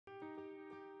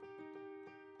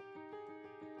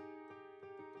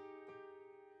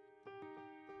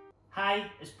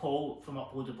Hi, it's Paul from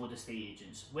Uploadable Estate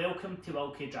Agents. Welcome to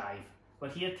Wilkie Drive. We're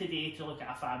here today to look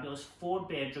at a fabulous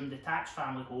 4-bedroom detached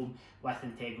family home with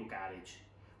integral garage.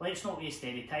 Let's not waste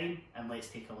any time and let's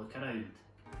take a look around.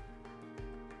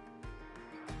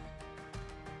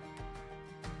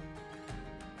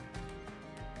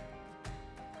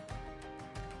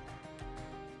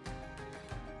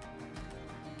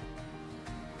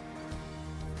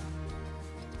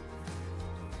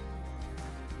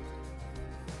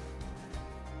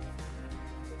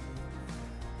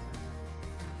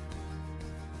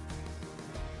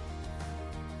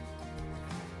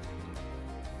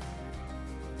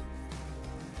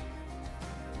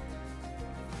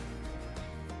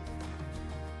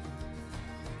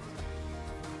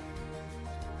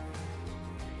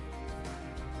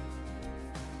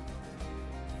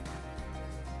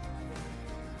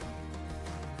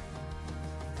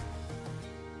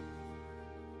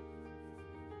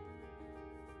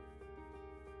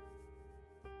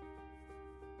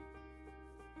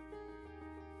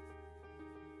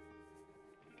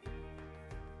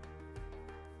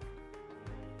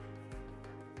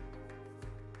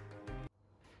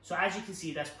 So as you can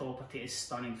see, this property is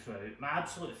stunning throughout. My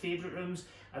absolute favourite rooms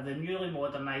are the newly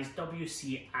modernised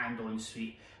WC and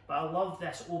ensuite, but I love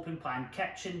this open plan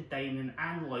kitchen, dining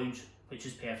and lounge, which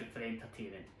is perfect for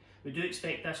entertaining. We do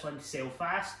expect this one to sell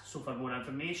fast, so for more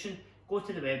information, go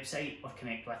to the website or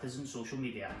connect with us on social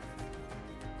media.